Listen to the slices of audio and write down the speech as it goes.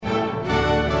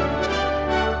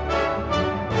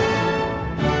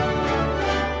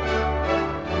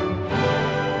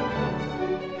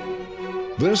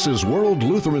This is World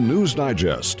Lutheran News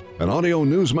Digest, an audio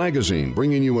news magazine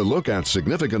bringing you a look at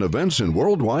significant events in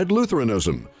worldwide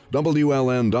Lutheranism.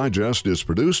 WLN Digest is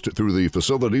produced through the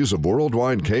facilities of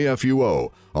Worldwide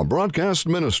KFUO, a broadcast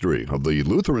ministry of the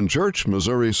Lutheran Church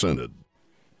Missouri Synod.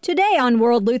 Today on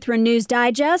World Lutheran News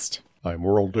Digest, I'm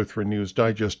World Lutheran News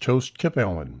Digest host Kip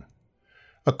Allen.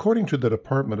 According to the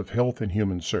Department of Health and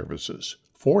Human Services,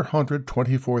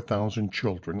 424,000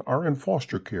 children are in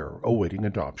foster care awaiting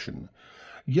adoption.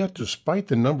 Yet, despite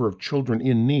the number of children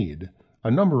in need, a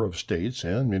number of states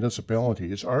and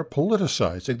municipalities are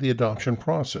politicizing the adoption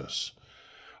process.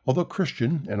 Although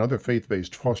Christian and other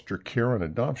faith-based foster care and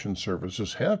adoption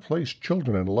services have placed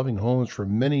children in loving homes for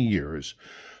many years,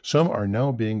 some are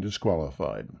now being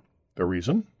disqualified. The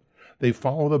reason? They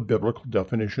follow the biblical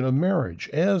definition of marriage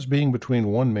as being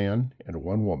between one man and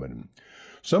one woman.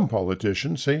 Some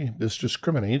politicians say this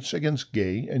discriminates against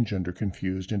gay and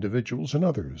gender-confused individuals and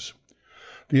others.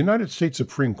 The United States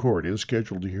Supreme Court is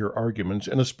scheduled to hear arguments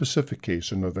in a specific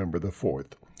case on November the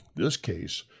 4th. This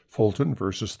case, Fulton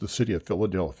versus the City of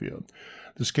Philadelphia.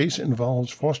 This case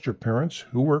involves foster parents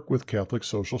who work with Catholic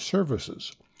Social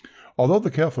Services. Although the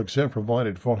Catholics have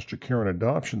provided foster care and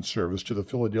adoption service to the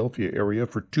Philadelphia area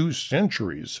for 2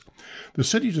 centuries, the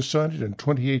city decided in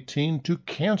 2018 to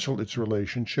cancel its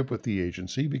relationship with the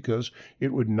agency because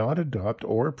it would not adopt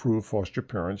or approve foster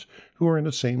parents who are in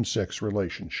a same-sex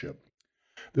relationship.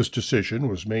 This decision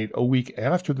was made a week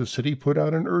after the city put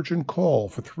out an urgent call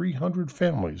for 300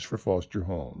 families for foster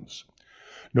homes.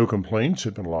 No complaints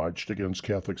had been lodged against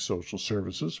Catholic Social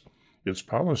Services. Its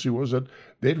policy was that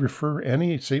they'd refer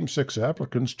any same-sex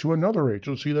applicants to another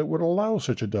agency that would allow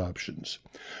such adoptions.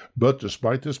 But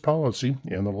despite this policy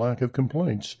and the lack of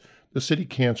complaints, the city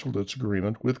canceled its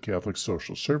agreement with Catholic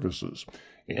Social Services,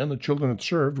 and the children it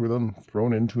served were then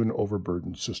thrown into an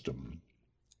overburdened system.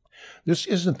 This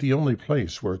isn't the only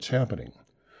place where it's happening.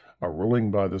 A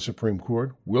ruling by the Supreme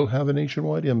Court will have a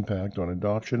nationwide impact on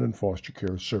adoption and foster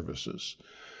care services.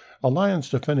 Alliance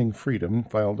Defending Freedom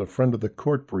filed a friend of the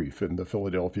court brief in the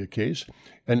Philadelphia case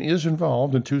and is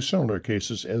involved in 2 similar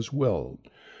cases as well.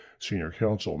 Senior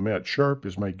Counsel Matt Sharp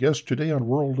is my guest today on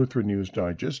World Lutheran News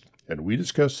Digest, and we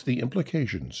discuss the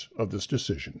implications of this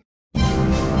decision.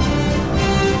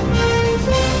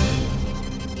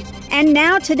 and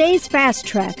now today's Fast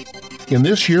Track. In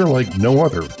this year like no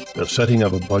other, the setting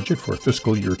of a budget for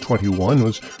fiscal year 21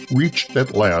 was reached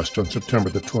at last on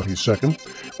September the 22nd,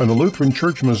 when the Lutheran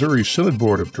Church Missouri Synod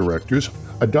Board of Directors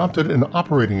adopted an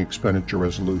operating expenditure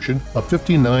resolution of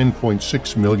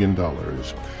 $59.6 million.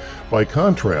 By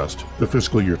contrast, the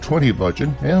fiscal year 20 budget,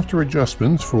 after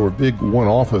adjustments for big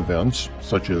one-off events,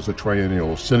 such as the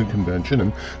Triennial Synod Convention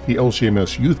and the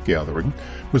LCMS Youth Gathering,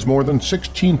 was more than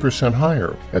 16%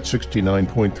 higher at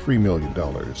 $69.3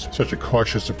 million. Such a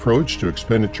cautious approach to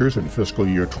expenditures in fiscal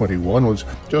year 21 was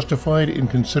justified in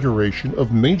consideration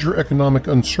of major economic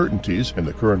uncertainties in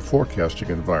the current forecasting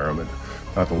environment,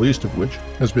 not the least of which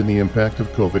has been the impact of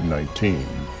COVID-19.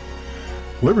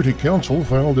 Liberty Counsel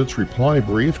filed its reply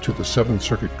brief to the Seventh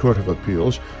Circuit Court of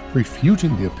Appeals,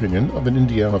 refuting the opinion of an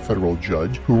Indiana federal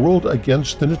judge who ruled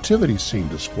against the nativity scene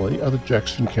display at the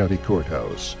Jackson County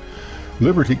Courthouse.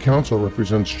 Liberty Counsel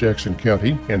represents Jackson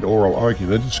County, and oral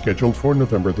argument is scheduled for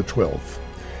November the 12th.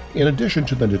 In addition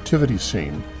to the nativity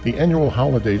scene, the annual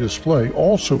holiday display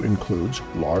also includes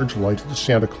large lighted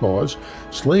Santa Claus,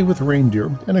 sleigh with reindeer,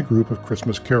 and a group of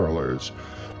Christmas carolers.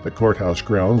 The courthouse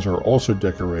grounds are also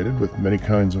decorated with many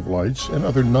kinds of lights and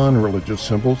other non-religious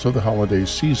symbols of the holiday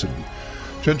season.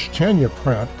 Judge Tanya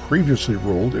Pratt previously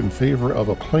ruled in favor of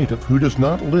a plaintiff who does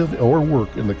not live or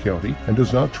work in the county and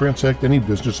does not transact any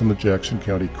business in the Jackson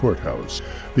County Courthouse.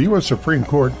 The U.S. Supreme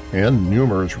Court and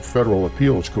numerous federal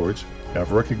appeals courts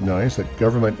have recognized that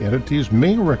government entities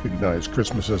may recognize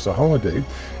Christmas as a holiday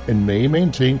and may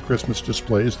maintain Christmas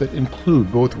displays that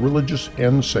include both religious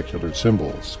and secular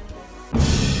symbols.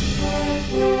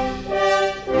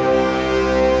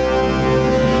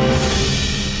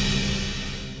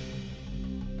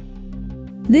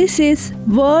 This is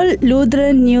World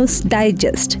Lutheran News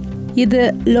Digest. ഇത്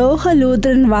ലോക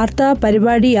Lutheran വാർത്താ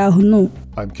പരിപാടിയാകുന്നു.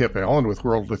 I'm Kip Allen with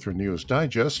World Lutheran News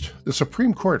Digest. The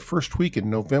Supreme Court first week in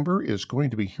November is going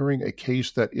to be hearing a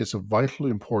case that is of vital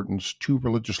importance to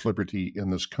religious liberty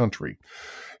in this country.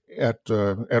 At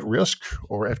risk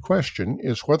or at question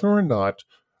is whether or not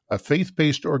a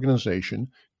faith-based organization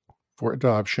for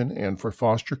adoption and for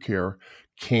foster care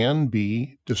can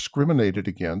be discriminated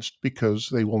against because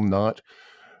they will not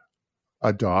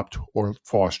adopt or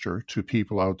foster to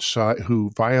people outside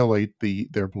who violate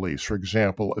their beliefs. For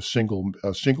example, a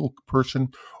single person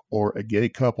or a gay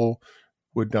couple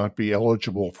would not be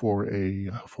eligible for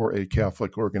a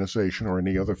Catholic organization or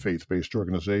any other faith-based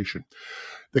organization.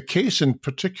 The case in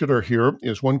particular here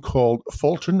is one called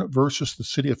Fulton versus the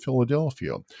City of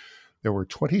Philadelphia. There were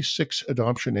 26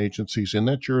 adoption agencies in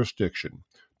that jurisdiction.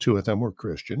 2 of them were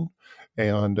Christian,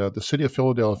 and the City of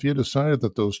Philadelphia decided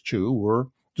that those 2 were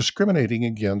discriminating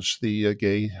against the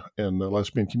gay and the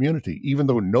lesbian community, even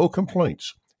though no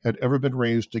complaints had ever been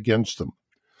raised against them.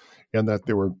 And that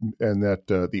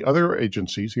the other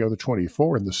agencies, the other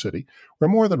 24 in the city, were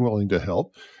more than willing to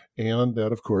help, and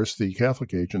that, of course, the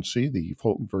Catholic agency, the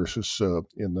Fulton versus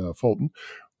in Fulton,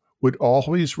 would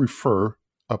always refer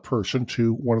a person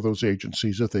to one of those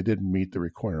agencies if they didn't meet the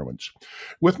requirements.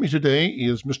 With me today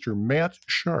is Mr. Matt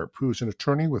Sharp, who is an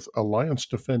attorney with Alliance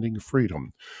Defending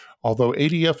Freedom. Although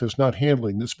ADF is not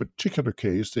handling this particular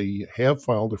case, they have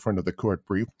filed a front of the court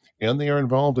brief, and they are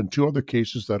involved in 2 other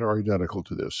cases that are identical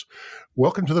to this.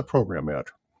 Welcome to the program, Matt.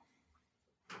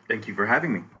 Thank you for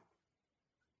having me.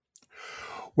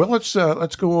 Well, let's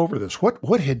go over this.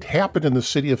 What had happened in the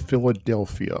city of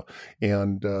Philadelphia,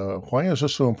 and why is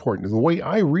this so important? The way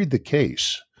I read the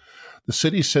case, the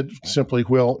city said simply,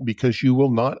 well, because you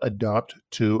will not adopt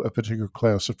to a particular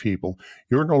class of people,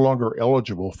 you're no longer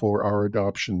eligible for our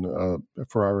adoption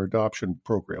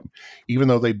program, even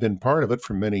though they've been part of it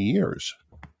for many years.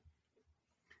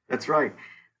 That's right.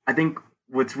 I think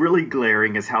what's really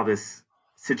glaring is how this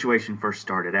situation first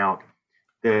started out.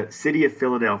 The city of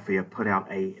Philadelphia put out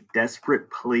a desperate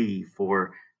plea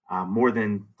for more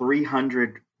than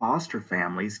 300 foster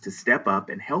families to step up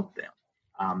and help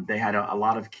them. They had a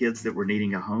lot of kids that were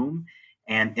needing a home.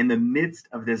 And in the midst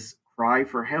of this cry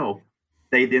for help,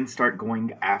 they then start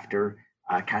going after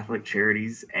Catholic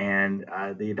Charities and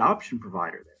the adoption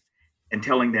provider there, and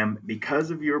telling them,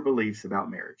 because of your beliefs about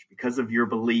marriage, because of your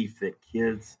belief that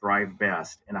kids thrive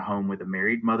best in a home with a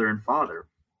married mother and father,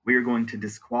 we are going to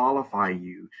disqualify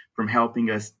you from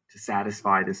helping us to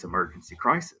satisfy this emergency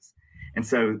crisis. And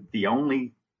so the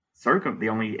only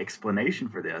explanation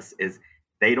for this is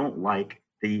they don't like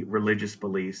the religious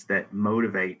beliefs that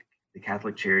motivate the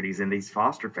Catholic Charities and these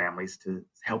foster families to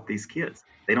help these kids.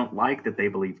 They don't like that they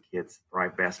believe kids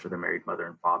thrive best with a married mother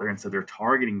and father. And so they're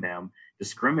targeting them,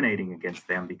 discriminating against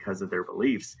them because of their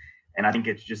beliefs. And I think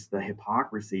it's just the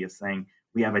hypocrisy of saying,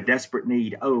 we have a desperate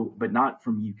need, but not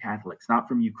from you Catholics, not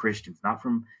from you Christians, not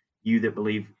from you that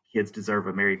believe kids deserve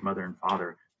a married mother and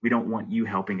father. We don't want you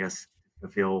helping us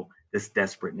fulfill this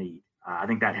desperate need. I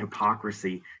think that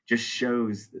hypocrisy just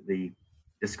shows the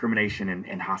discrimination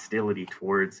and hostility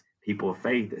towards people of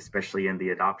faith, especially in the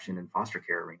adoption and foster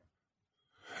care arena.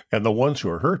 And the ones who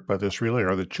are hurt by this really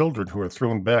are the children who are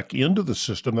thrown back into the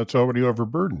system that's already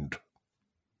overburdened.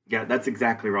 Yeah, that's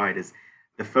exactly right.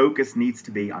 The focus needs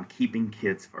to be on keeping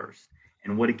kids first.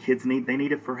 And what do kids need? They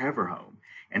need a forever home.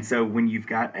 And so when you've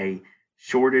got a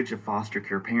shortage of foster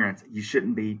care parents, you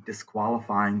shouldn't be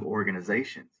disqualifying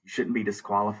organizations. You shouldn't be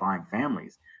disqualifying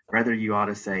families. Rather, you ought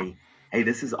to say, hey,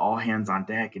 this is all hands on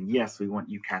deck. And yes, we want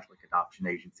you Catholic Adoption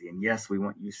Agency. And yes, we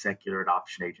want you Secular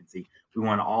Adoption Agency. We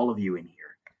want all of you in here.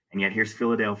 And yet here's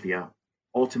Philadelphia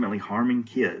ultimately harming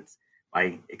kids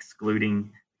by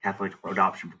excluding Catholic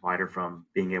adoption provider from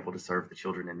being able to serve the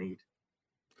children in need.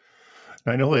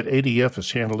 I know that ADF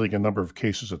is handling a number of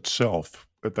cases itself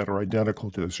that are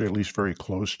identical to this, or at least very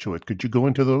close to it. Could you go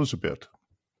into those a bit?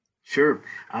 Sure.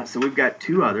 So we've got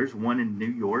 2 others, one in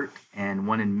New York and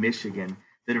one in Michigan,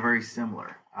 that are very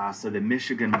similar. So the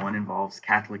Michigan one involves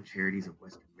Catholic Charities of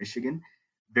Western Michigan.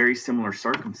 Very similar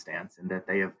circumstance in that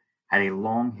they have had a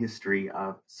long history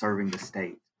of serving the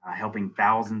state, helping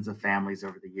thousands of families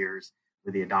over the years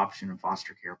with the adoption and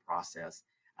foster care process.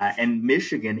 And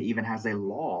Michigan even has a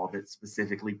law that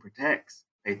specifically protects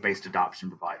faith-based adoption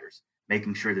providers,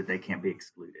 making sure that they can't be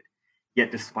excluded. Yet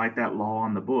despite that law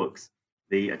on the books,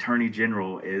 the Attorney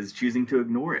General is choosing to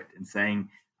ignore it and saying,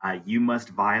 you must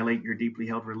violate your deeply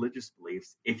held religious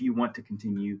beliefs if you want to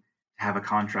continue to have a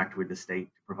contract with the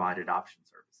state to provide adoption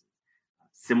services.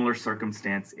 Similar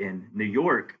circumstance in New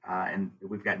York, and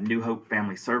we've got New Hope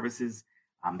Family Services.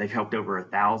 They've helped over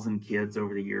 1,000 kids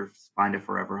over the years find a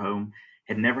forever home,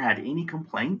 had never had any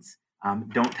complaints,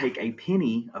 don't take a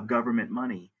penny of government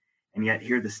money. And yet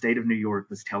here the state of New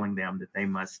York was telling them that they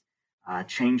must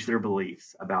change their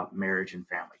beliefs about marriage and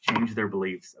family, change their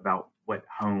beliefs about what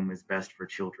home is best for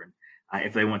children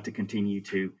if they want to continue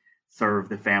to serve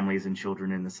the families and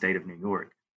children in the state of New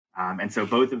York. And so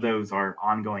both of those are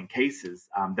ongoing cases,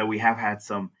 though we have had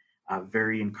some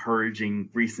very encouraging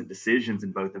recent decisions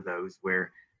in both of those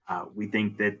where we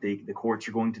think that the courts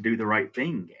are going to do the right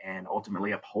thing and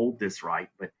ultimately uphold this right.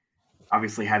 But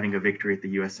obviously having a victory at the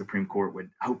U.S. Supreme Court would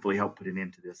hopefully help put an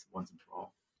end to this once and for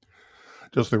all.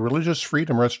 Does the Religious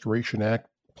Freedom Restoration Act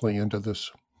play into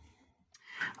this?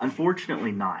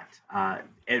 Unfortunately, not.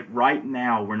 Right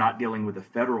now, we're not dealing with a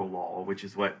federal law, which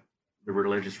is what the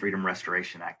Religious Freedom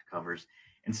Restoration Act covers.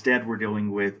 Instead, we're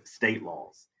dealing with state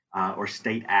laws or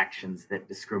state actions that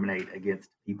discriminate against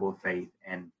people of faith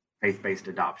and faith-based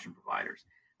adoption providers.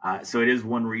 So it is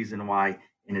one reason why,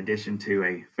 in addition to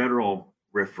a federal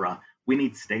RFRA, we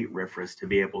need state RFRAs to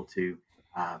be able to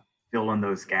fill in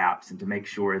those gaps and to make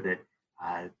sure that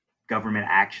government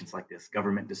actions like this,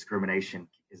 government discrimination,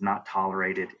 is not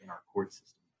tolerated in our court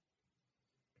system.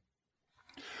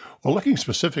 Well, looking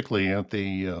specifically at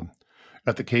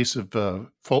the case of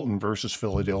Fulton versus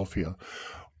Philadelphia,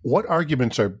 what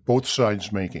arguments are both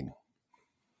sides making?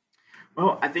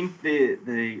 Well, I think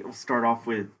we'll start off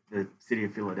with the city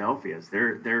of Philadelphia's.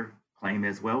 Their claim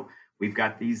is, well, we've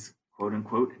got these quote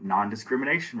unquote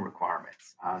non-discrimination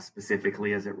requirements,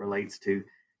 specifically as it relates to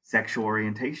sexual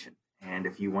orientation. And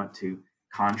if you want to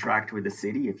contract with the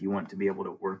city, if you want to be able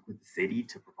to work with the city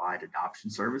to provide adoption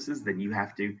services, then you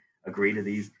have to agree to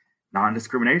these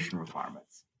non-discrimination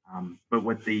requirements. But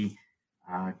what the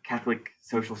Catholic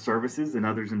Social Services and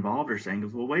others involved are saying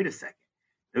is, well, wait a second.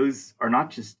 Those are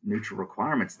not just neutral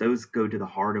requirements. Those go to the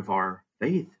heart of our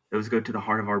faith. Those go to the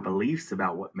heart of our beliefs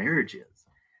about what marriage is.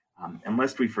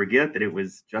 Unless we forget that it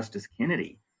was Justice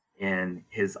Kennedy in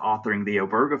his authoring the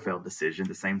Obergefell decision,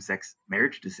 the same-sex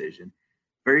marriage decision,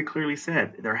 very clearly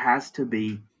said there has to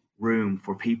be room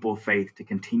for people of faith to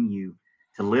continue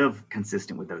to live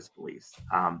consistent with those beliefs.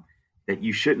 That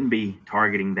you shouldn't be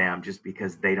targeting them just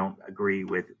because they don't agree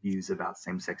with views about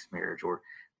same-sex marriage or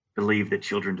believe that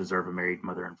children deserve a married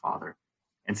mother and father.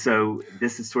 And so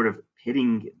this is sort of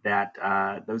pitting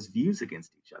those views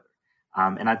against each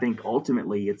other. And I think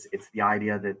ultimately it's the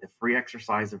idea that the free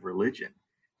exercise of religion,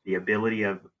 the ability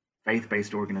of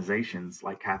faith-based organizations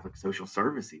like Catholic Social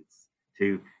Services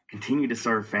to continue to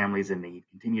serve families in need,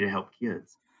 continue to help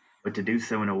kids, but to do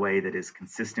so in a way that is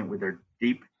consistent with their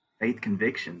deep faith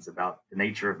convictions about the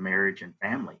nature of marriage and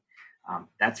family.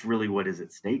 That's really what is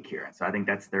at stake here. And so I think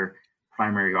that's their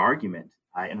primary argument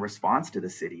in response to the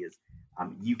city is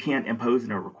you can't impose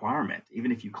a requirement,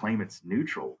 even if you claim it's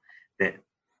neutral, that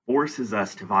forces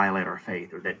us to violate our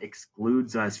faith or that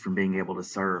excludes us from being able to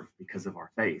serve because of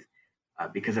our faith.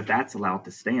 Because if that's allowed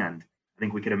to stand, I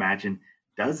think we could imagine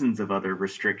dozens of other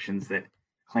restrictions that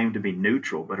claim to be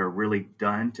neutral, but are really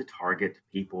done to target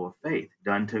people of faith,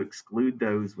 done to exclude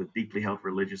those with deeply held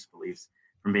religious beliefs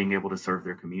from being able to serve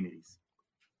their communities.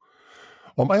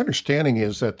 Well, my understanding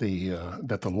is that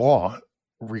the law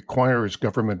requires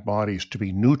government bodies to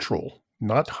be neutral,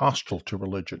 not hostile to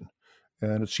religion.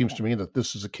 And it seems to me that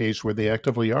this is a case where they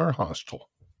actively are hostile.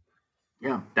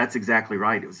 Yeah, that's exactly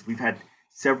right. We've had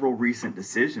several recent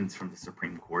decisions from the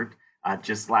Supreme Court.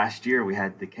 Just last year, we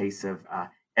had the case of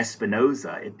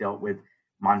Espinoza. It dealt with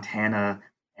Montana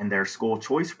and their school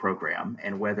choice program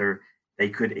and whether they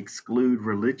could exclude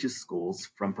religious schools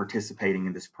from participating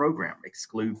in this program,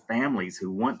 exclude families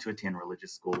who want to attend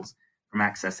religious schools from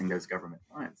accessing those government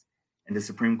funds. And the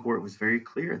Supreme Court was very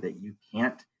clear that you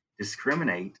can't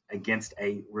discriminate against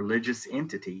a religious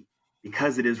entity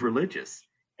because it is religious.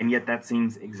 And yet that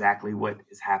seems exactly what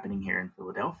is happening here in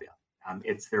Philadelphia.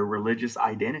 It's their religious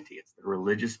identity. It's their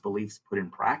religious beliefs put in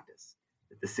practice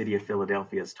that the city of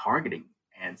Philadelphia is targeting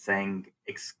and saying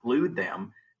exclude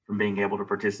them from being able to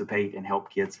participate and help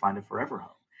kids find a forever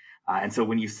home. And so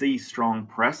when you see strong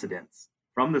precedents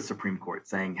from the Supreme Court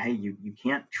saying, hey, you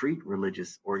can't treat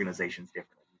religious organizations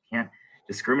differently. You can't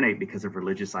discriminate because of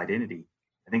religious identity.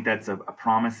 I think that's a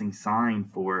promising sign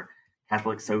for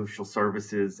Catholic Social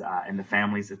Services and the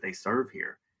families that they serve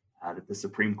here, that the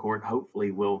Supreme Court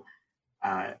hopefully will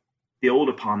build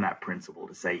upon that principle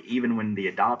to say, even when the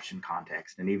adoption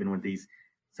context and even with these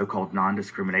so-called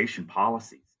non-discrimination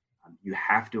policies, you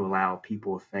have to allow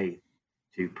people of faith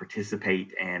to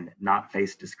participate and not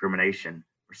face discrimination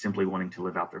for simply wanting to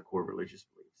live out their core religious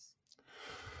beliefs.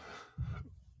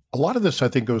 A lot of this, I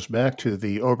think, goes back to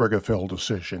the Obergefell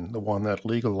decision, the one that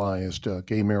legalized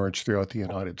gay marriage throughout the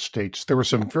United States. There were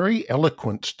some very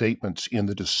eloquent statements in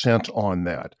the dissent on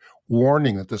that,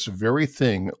 warning that this very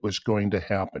thing was going to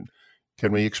happen.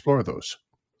 Can we explore those?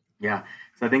 Yeah.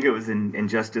 So I think it was in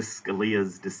Justice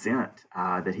Scalia's dissent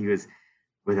that he was,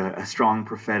 with a strong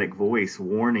prophetic voice,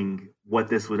 warning what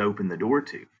this would open the door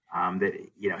to. That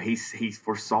he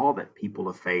foresaw that people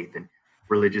of faith and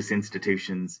religious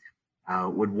institutions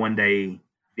would one day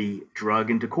be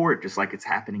dragged into court, just like it's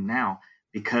happening now,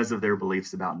 because of their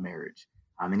beliefs about marriage.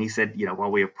 And he said,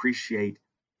 while we appreciate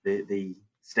the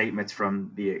statements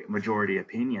from the majority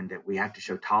opinion that we have to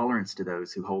show tolerance to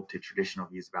those who hold to traditional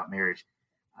views about marriage,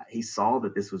 he saw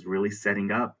that this was really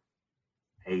setting up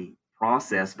a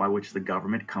process by which the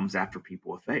government comes after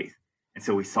people of faith. And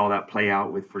so we saw that play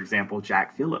out with, for example,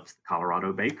 Jack Phillips, the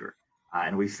Colorado baker.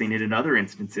 And we've seen it in other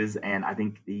instances. And I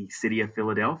think the city of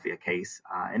Philadelphia case,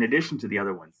 in addition to the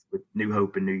other ones with New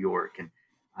Hope in New York and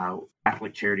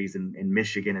Catholic Charities in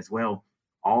Michigan as well,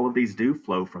 all of these do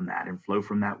flow from that and flow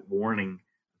from that warning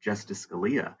of Justice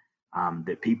Scalia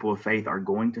that people of faith are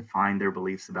going to find their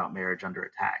beliefs about marriage under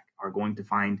attack, are going to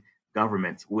find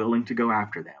governments willing to go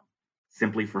after them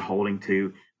simply for holding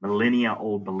to millennia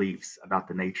old beliefs about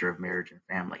the nature of marriage and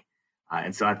family.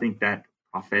 And so I think that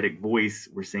prophetic voice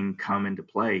we're seeing come into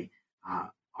play.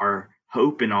 Our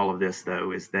hope in all of this,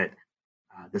 though, is that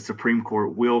the Supreme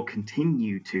Court will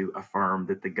continue to affirm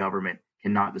that the government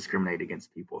cannot discriminate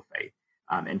against people of faith,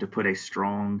 and to put a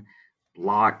strong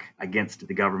block against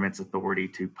the government's authority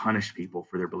to punish people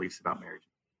for their beliefs about marriage.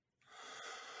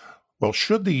 Well,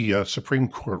 should the Supreme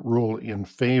Court rule in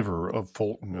favor of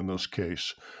Fulton in this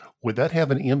case, would that have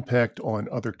an impact on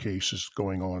other cases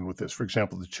going on with this? For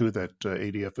example, the two that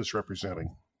ADF is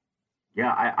representing?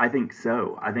 Yeah, I think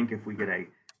so. I think if we get a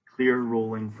clear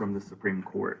ruling from the Supreme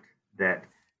Court that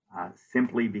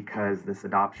simply because this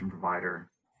adoption provider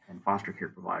and foster care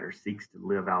provider seeks to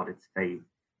live out its faith,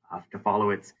 to follow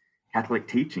its Catholic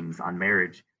teachings on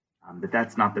marriage,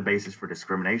 that's not the basis for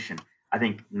discrimination. I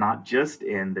think not just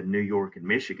in the New York and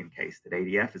Michigan case that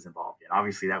ADF is involved in.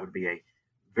 Obviously, that would be a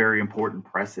very important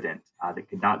precedent that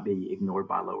could not be ignored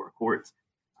by lower courts.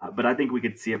 But I think we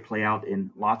could see it play out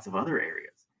in lots of other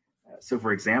areas. So,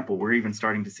 for example, we're even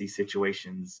starting to see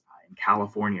situations in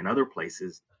California and other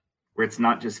places where it's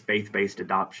not just faith-based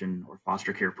adoption or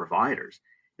foster care providers.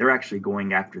 They're actually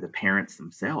going after the parents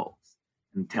themselves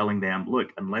and telling them, look,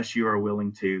 unless you are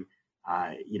willing to,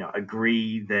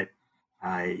 agree that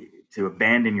to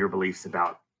abandon your beliefs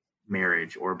about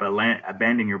marriage or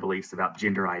abandon your beliefs about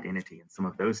gender identity and some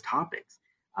of those topics,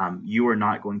 you are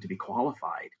not going to be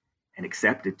qualified and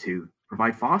accepted to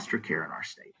provide foster care in our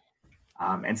state.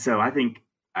 And so I think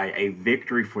a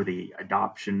victory for the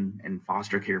adoption and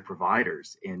foster care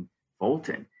providers in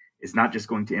Fulton is not just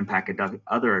going to impact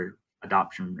other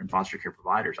adoption and foster care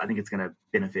providers. I think it's going to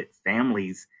benefit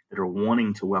families that are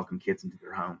wanting to welcome kids into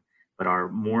their home, but are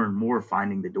more and more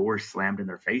finding the doors slammed in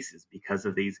their faces because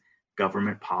of these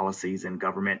government policies and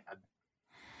government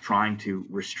trying to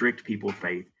restrict people's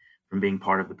faith from being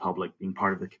part of the public, being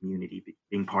part of the community,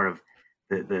 being part of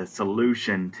the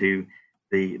solution to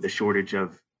the shortage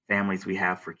of families we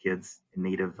have for kids in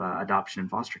need of adoption and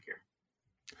foster care.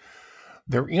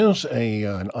 There is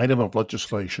an item of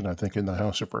legislation, I think, in the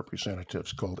House of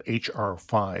Representatives called H.R.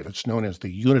 5. It's known as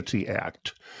the Unity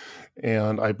Act.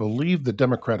 And I believe the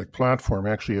Democratic platform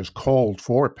actually has called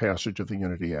for passage of the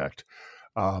Unity Act.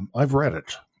 I've read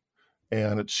it,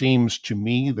 and it seems to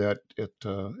me that it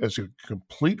is a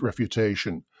complete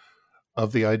refutation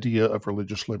of the idea of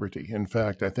religious liberty. In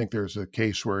fact, I think there's a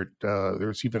case where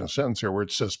there's even a sentence here where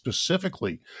it says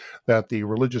specifically that the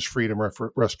Religious Freedom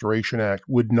Restoration Act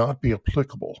would not be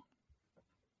applicable.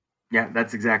 Yeah,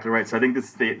 that's exactly right. So I think this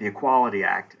is the Equality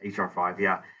Act, H.R.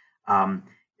 5,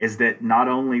 is that not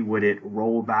only would it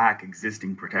roll back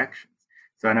existing protections.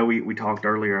 So I know we talked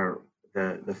earlier,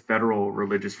 the Federal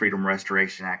Religious Freedom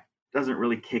Restoration Act doesn't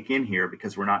really kick in here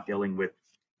because we're not dealing with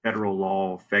federal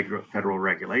law, federal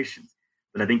regulations.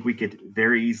 But I think we could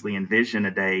very easily envision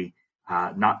a day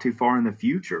not too far in the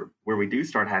future where we do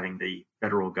start having the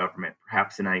federal government,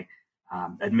 perhaps in a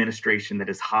administration that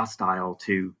is hostile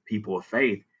to people of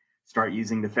faith, start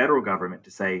using the federal government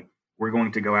to say, we're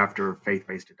going to go after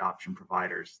faith-based adoption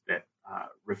providers that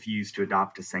refuse to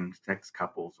adopt to same-sex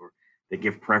couples or that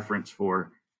give preference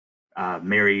for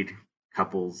married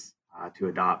couples to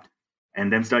adopt,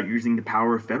 and then start using the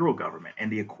power of federal government. And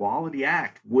the Equality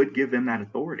Act would give them that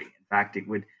authority. In fact, it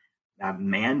would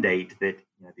mandate that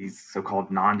these so-called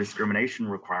non-discrimination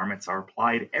requirements are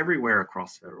applied everywhere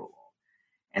across federal law.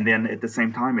 And then at the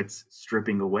same time, it's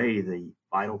stripping away the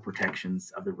vital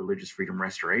protections of the Religious Freedom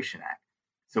Restoration Act.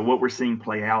 So what we're seeing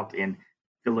play out in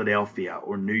Philadelphia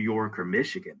or New York or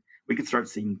Michigan, we could start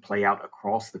seeing play out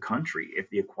across the country if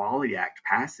the Equality Act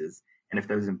passes and if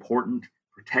those important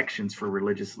protections for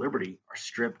religious liberty are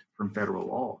stripped from federal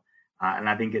law. And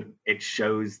I think it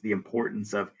shows the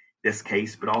importance of this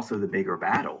case, but also the bigger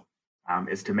battle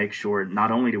is to make sure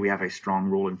not only do we have a strong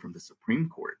ruling from the Supreme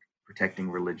Court protecting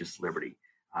religious liberty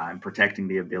and protecting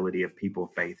the ability of people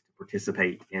of faith to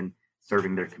participate in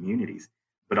serving their communities,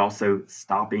 but also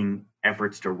stopping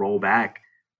efforts to roll back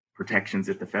protections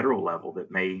at the federal level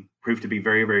that may prove to be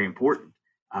very, very important.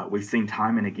 We've seen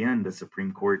time and again the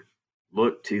Supreme Court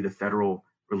look to the Federal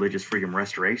Religious Freedom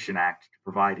Restoration Act to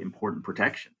provide important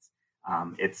protections.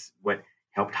 It's what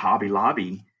helped Hobby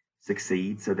Lobby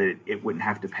succeed so that it wouldn't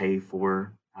have to pay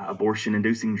for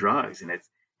abortion-inducing drugs. And it's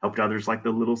helped others like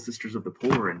the Little Sisters of the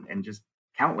Poor and just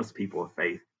countless people of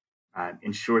faith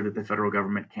ensure that the federal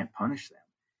government can't punish them.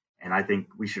 And I think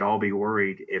we should all be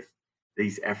worried if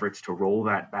these efforts to roll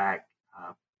that back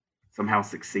somehow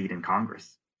succeed in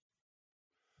Congress.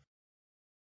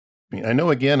 I know,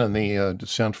 again, in the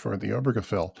dissent for the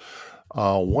Obergefell,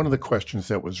 one of the questions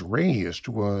that was raised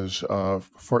was,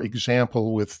 for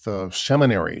example, with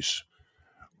seminaries,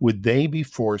 would they be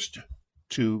forced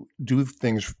to do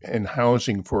things in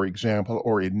housing, for example,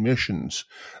 or admissions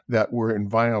that were in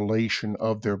violation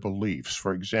of their beliefs?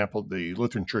 For example, the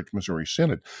Lutheran Church Missouri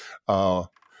Synod,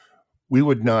 we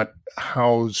would not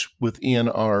house within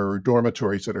our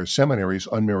dormitories that are seminaries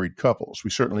unmarried couples. We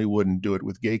certainly wouldn't do it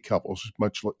with gay couples,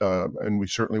 and we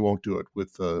certainly won't do it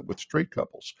with straight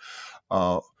couples.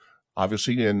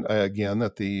 Obviously, and again,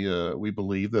 that we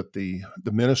believe that the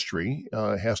ministry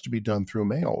has to be done through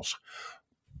males.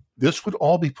 This would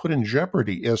all be put in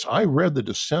jeopardy. As I read the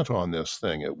dissent on this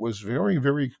thing, it was very,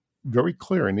 very, very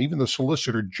clear, and even the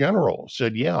Solicitor General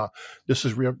said, "Yeah, this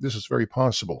is very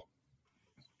possible."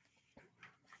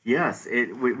 Yes,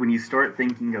 when you start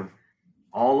thinking of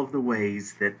all of the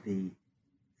ways that the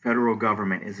federal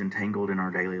government is entangled in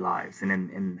our daily lives and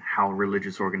in how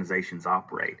religious organizations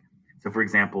operate. So, for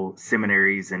example,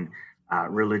 seminaries and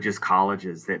religious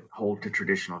colleges that hold to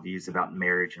traditional views about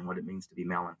marriage and what it means to be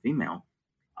male and female.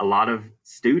 A lot of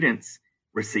students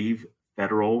receive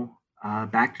federal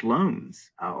backed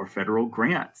loans or federal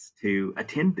grants to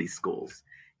attend these schools.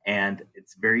 And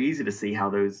it's very easy to see how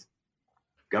those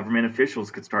government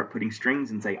officials could start putting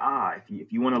strings and say,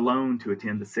 if you want a loan to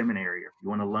attend the seminary, or if you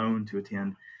want a loan to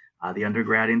attend the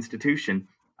undergrad institution,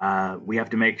 we have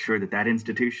to make sure that that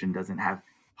institution doesn't have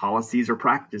policies or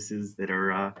practices that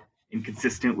are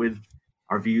inconsistent with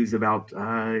our views about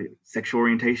sexual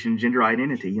orientation, gender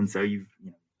identity. And so you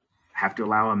have to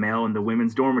allow a male in the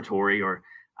women's dormitory or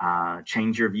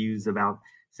change your views about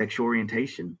sexual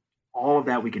orientation. All of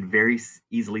that we could very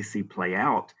easily see play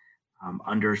out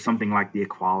under something like the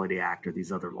Equality Act or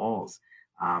these other laws.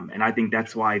 And I think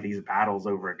that's why these battles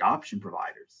over adoption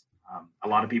providers, a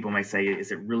lot of people may say,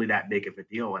 is it really that big of a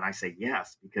deal? And I say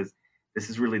yes, because this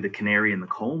is really the canary in the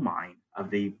coal mine of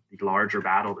the larger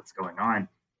battle that's going on.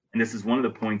 And this is one of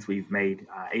the points we've made.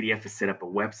 ADF has set up a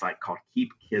website called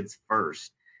Keep Kids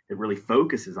First that really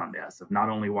focuses on this, of not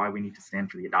only why we need to stand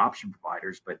for the adoption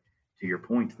providers, but to your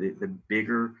point, the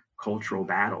bigger cultural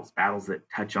battles that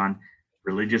touch on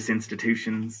religious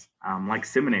institutions like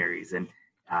seminaries and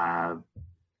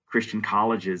Christian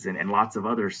colleges and lots of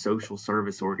other social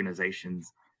service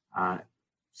organizations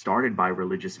started by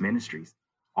religious ministries.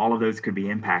 All of those could be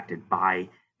impacted by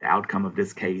the outcome of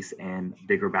this case and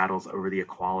bigger battles over the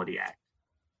Equality Act.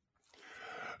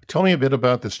 Tell me a bit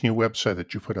about this new website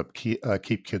that you put up,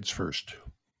 Keep Kids First.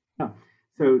 Yeah.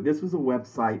 So this was a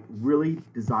website really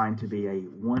designed to be a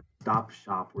one-stop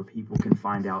shop where people can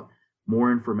find out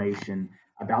more information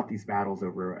about these battles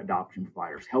over adoption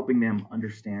providers, helping them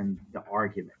understand the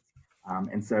arguments.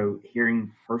 And so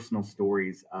hearing personal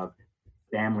stories of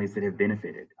families that have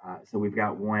benefited. So we've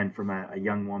got one from a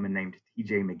young woman named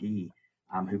TJ McGee,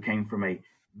 who came from a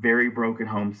very broken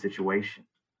home situation.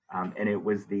 And it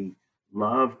was the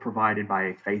love provided by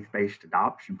a faith-based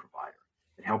adoption provider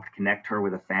that helped connect her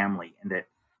with a family and that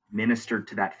ministered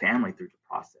to that family through the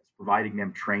process, providing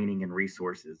them training and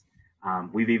resources.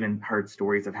 We've even heard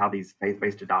stories of how these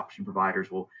faith-based adoption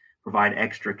providers will provide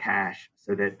extra cash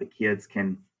so that the kids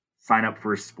can sign up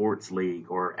for a sports league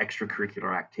or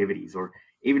extracurricular activities, or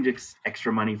even just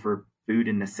extra money for food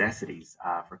and necessities,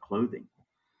 for clothing.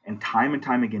 And time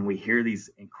again, we hear these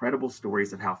incredible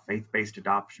stories of how faith-based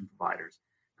adoption providers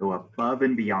go above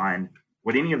and beyond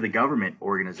what any of the government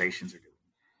organizations are doing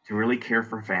to really care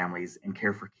for families and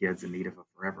care for kids in need of a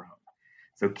forever home.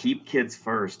 So Keep Kids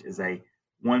First is a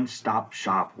one-stop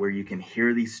shop where you can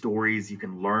hear these stories, you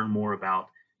can learn more about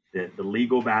the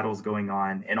legal battles going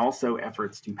on, and also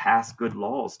efforts to pass good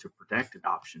laws to protect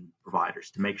adoption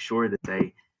providers, to make sure that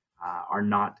they are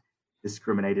not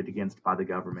discriminated against by the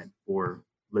government for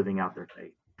living out their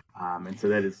faith. And so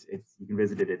you can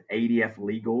visit it at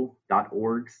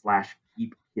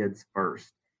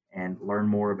adflegal.org/keepkidsfirst and learn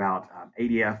more about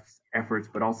ADF's efforts,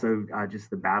 but also just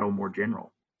the battle more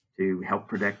general to help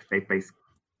protect faith-based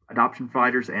adoption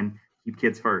providers and keep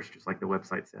kids first, just like the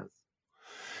website says.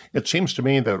 It seems to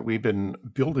me that we've been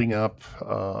building up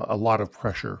a lot of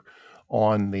pressure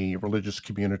on the religious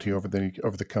community over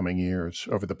the coming years,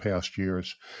 over the past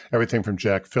years. Everything from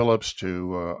Jack Phillips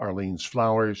to Arlene's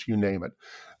Flowers, you name it.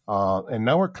 And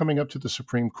now we're coming up to the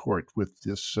Supreme Court with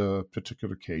this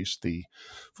particular case, the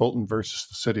Fulton versus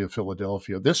the City of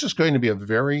Philadelphia. This is going to be a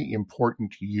very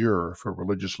important year for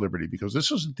religious liberty because this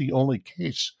isn't the only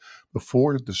case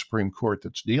before the Supreme Court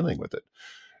that's dealing with it.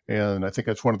 And I think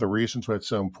that's one of the reasons why it's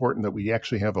so important that we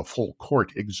actually have a full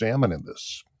court examining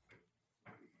this.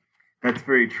 That's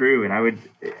very true. And I would,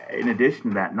 in addition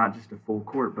to that, not just a full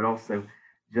court, but also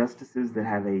justices that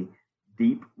have a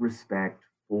deep respect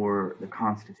for the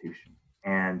Constitution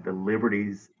and the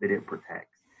liberties that it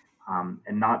protects,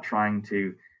 and not trying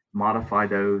to modify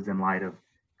those in light of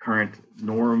current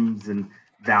norms and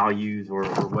values or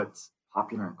what's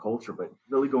popular in culture, but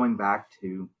really going back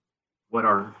to what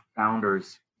our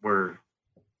founders were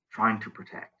trying to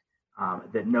protect,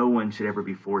 that no one should ever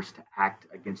be forced to act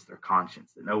against their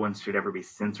conscience, that no one should ever be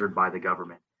censored by the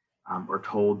government or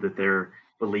told that their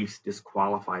beliefs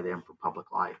disqualify them from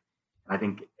public life. And I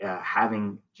think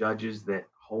having judges that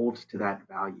hold to that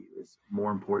value is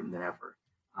more important than ever.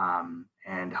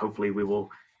 And hopefully we will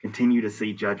continue to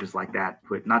see judges like that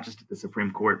put not just at the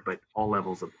Supreme Court, but all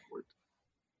levels of the court.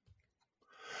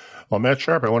 Well, Matt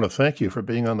Sharp, I want to thank you for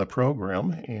being on the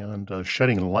program and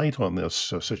shedding light on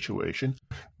this situation.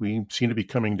 We seem to be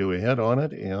coming to a head on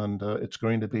it, and it's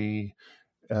going to be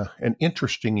an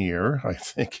interesting year, I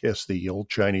think, as the old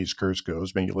Chinese curse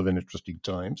goes. May you live in interesting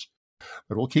times.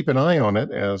 But we'll keep an eye on it,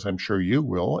 as I'm sure you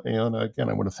will. And again,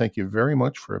 I want to thank you very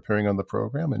much for appearing on the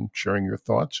program and sharing your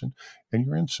thoughts and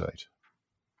your insight.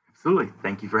 Absolutely.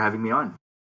 Thank you for having me on.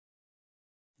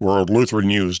 World Lutheran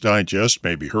News Digest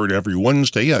may be heard every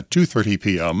Wednesday at 2:30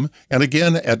 p.m. and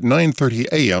again at 9:30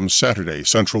 a.m. Saturday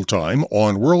Central Time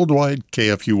on Worldwide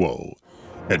KFUO.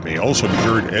 It may also be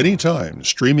heard anytime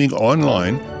streaming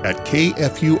online at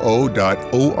kfuo.org.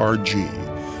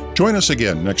 Join us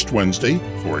again next Wednesday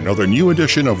for another new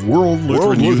edition of World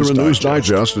Lutheran News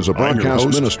Digest is a broadcast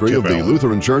ministry of the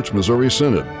Lutheran Church Missouri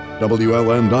Synod.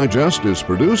 WLN Digest is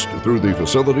produced through the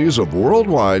facilities of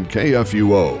Worldwide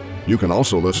KFUO. You can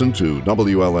also listen to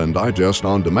WLN Digest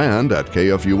on demand at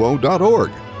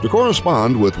kfuo.org. To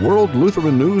correspond with World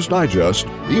Lutheran News Digest,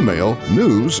 email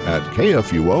news@kfuo.org.